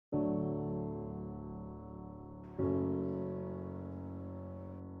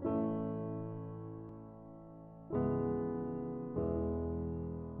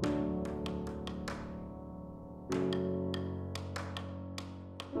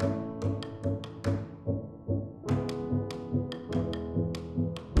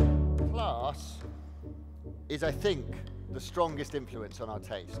is, I think, the strongest influence on our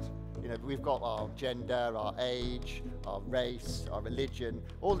taste. You know, we've got our gender, our age, our race, our religion,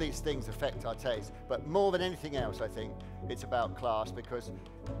 all these things affect our taste. But more than anything else, I think, it's about class, because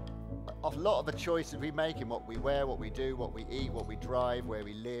a lot of the choices we make in what we wear, what we do, what we eat, what we drive, where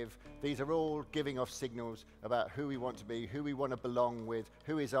we live, these are all giving off signals about who we want to be, who we want to belong with,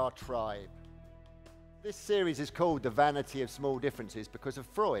 who is our tribe. This series is called The Vanity of Small Differences because of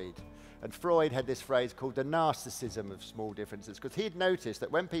Freud. And Freud had this phrase called the narcissism of small differences, because he'd noticed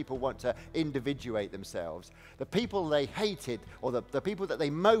that when people want to individuate themselves, the people they hated, or the people that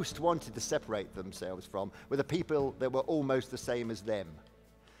they most wanted to separate themselves from, were the people that were almost the same as them.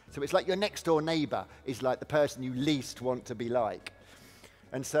 So it's like your next door neighbour is like the person you least want to be like.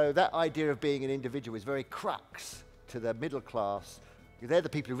 And so that idea of being an individual is very crux to the middle class. They're the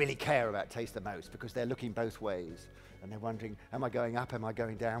people who really care about taste the most, because they're looking both ways. And they're wondering, am I going up, am I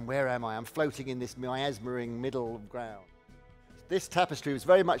going down, where am I? I'm floating in this miasmering middle ground. This tapestry was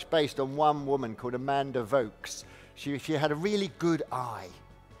very much based on one woman called Amanda Vokes. She had a really good eye,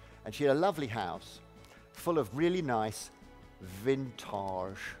 and she had a lovely house full of really nice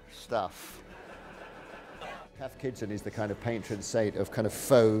vintage stuff. Kath Kidston is the kind of patron saint of kind of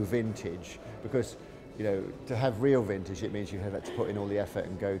faux vintage, because, you know, to have real vintage, it means you have had to put in all the effort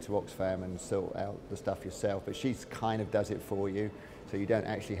and go to Oxfam and sort out the stuff yourself, but she kind of does it for you, so you don't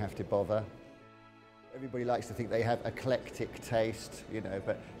actually have to bother. Everybody likes to think they have eclectic taste, you know,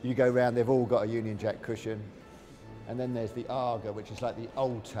 but you go round, they've all got a Union Jack cushion. And then there's the Aga, which is like the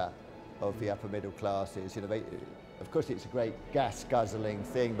altar of the upper middle classes. You know, of course it's a great gas guzzling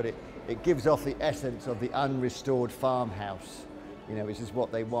thing, but it gives off the essence of the unrestored farmhouse, you know, which is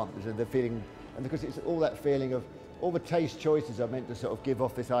what they want. So the feeling, and because it's all that feeling of, all the taste choices are meant to sort of give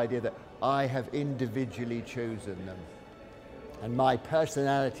off this idea that I have individually chosen them. And my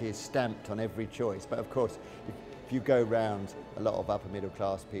personality is stamped on every choice. But of course, if you go round a lot of upper middle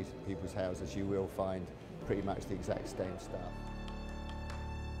class people's houses, you will find pretty much the exact same stuff.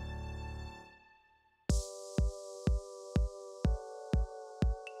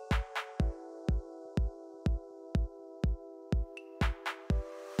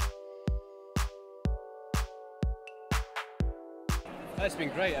 It's been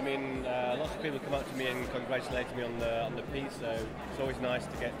great. I mean, lots of people come up to me and congratulate me on the piece, so it's always nice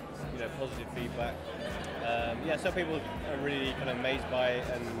to get, you know, positive feedback. Yeah, some people are really kind of amazed by it,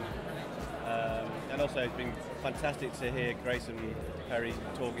 and also it's been fantastic to hear Grayson Perry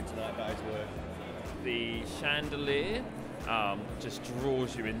talking tonight about his work. The chandelier just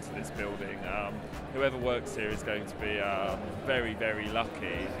draws you into this building. Whoever works here is going to be very, very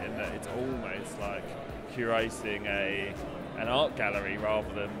lucky in that it's almost like curating an art gallery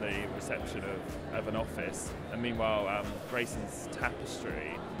rather than the reception of an office. And meanwhile, Grayson's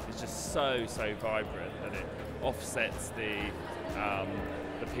tapestry is just so vibrant that it offsets the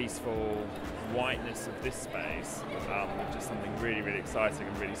peaceful whiteness of this space with just something really exciting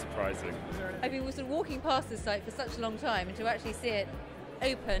and really surprising. I've been sort of walking past this site for such a long time, and to actually see it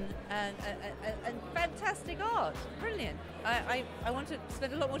open and fantastic art, brilliant. I want to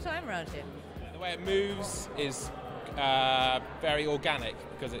spend a lot more time around here. The way it moves is very organic,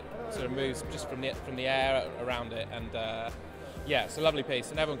 because it sort of moves just from the air around it, and yeah, it's a lovely piece,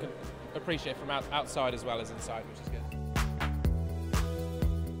 and everyone can appreciate it from outside as well as inside, which is good.